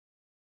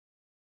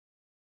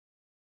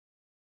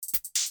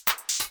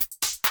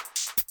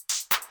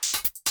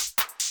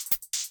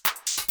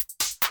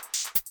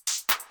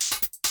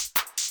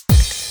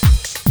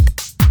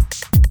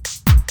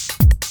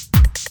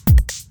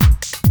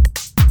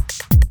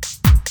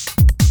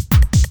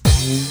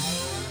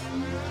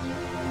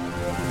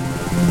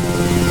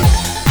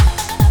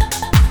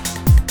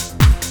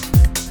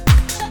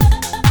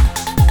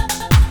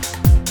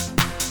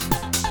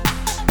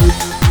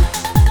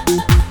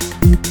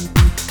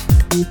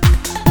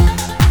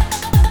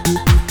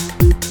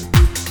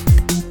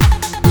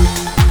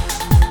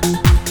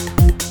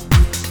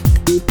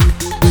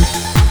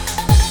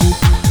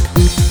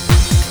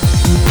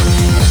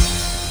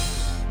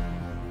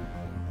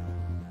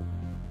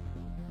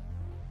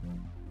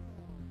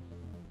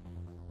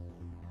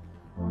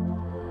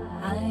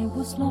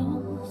was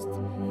lost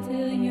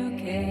till you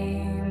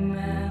came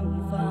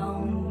and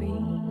found me,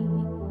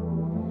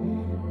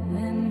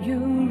 and you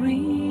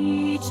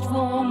reached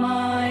for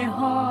my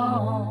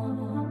heart.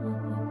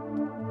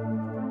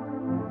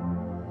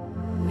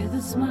 With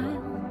a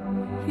smile,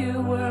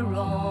 you were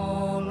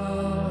all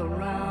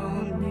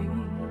around me,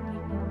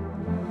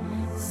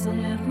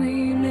 said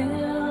we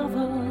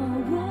never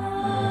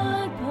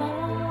would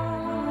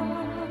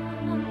part.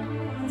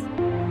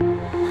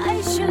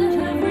 I should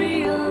have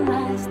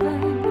realized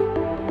then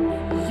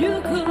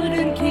you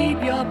couldn't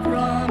keep your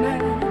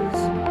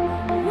promise.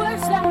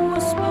 Words that were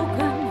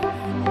spoken,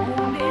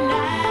 only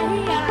lies.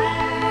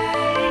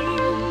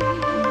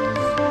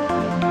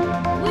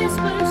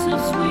 Whispers of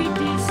sweet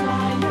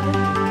desire,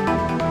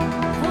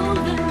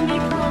 holding me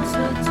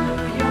closer to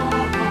your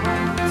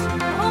heart,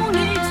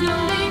 only to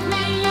leave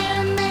me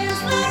in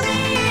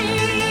misery.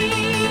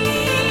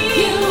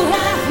 You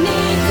have me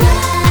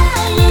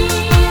crying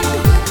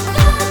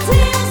the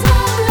tears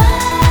of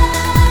love,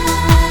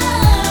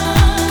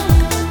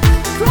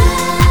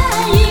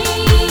 crying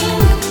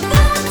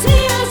the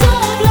tears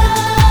of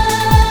love.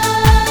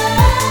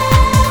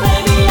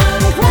 Baby,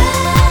 I'm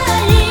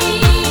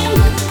crying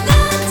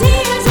the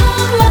tears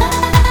of love,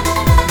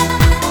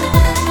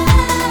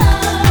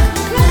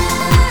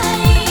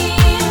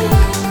 crying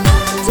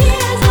the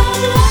tears of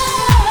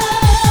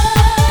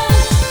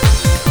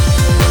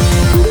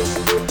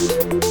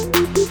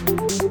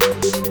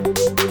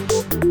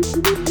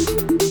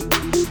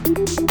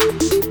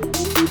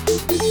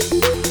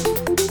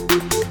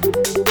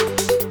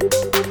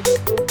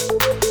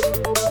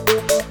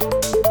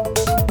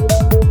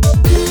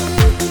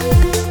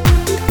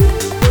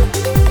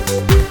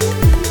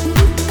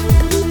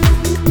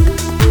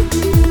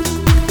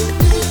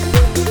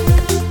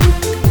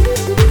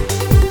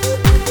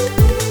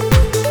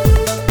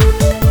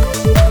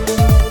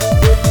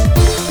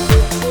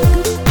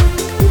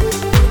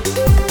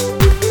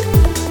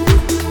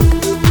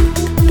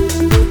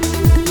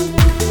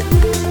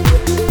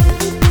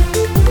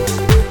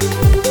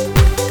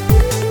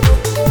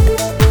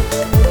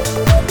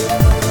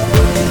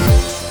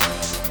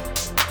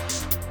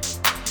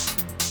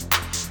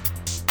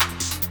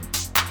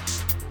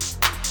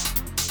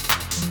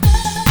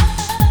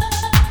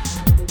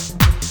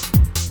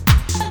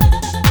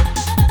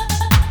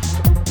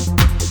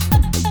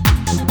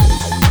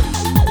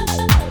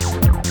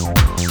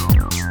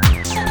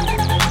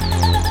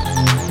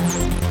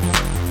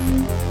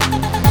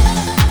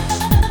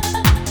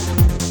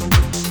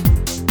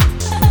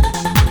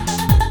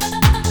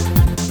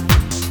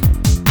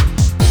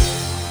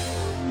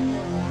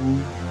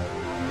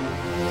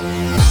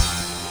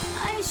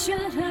I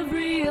should have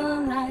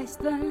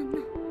realized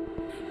then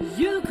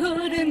you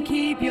couldn't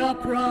keep your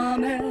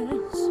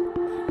promise.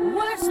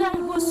 Words that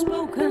were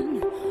spoken,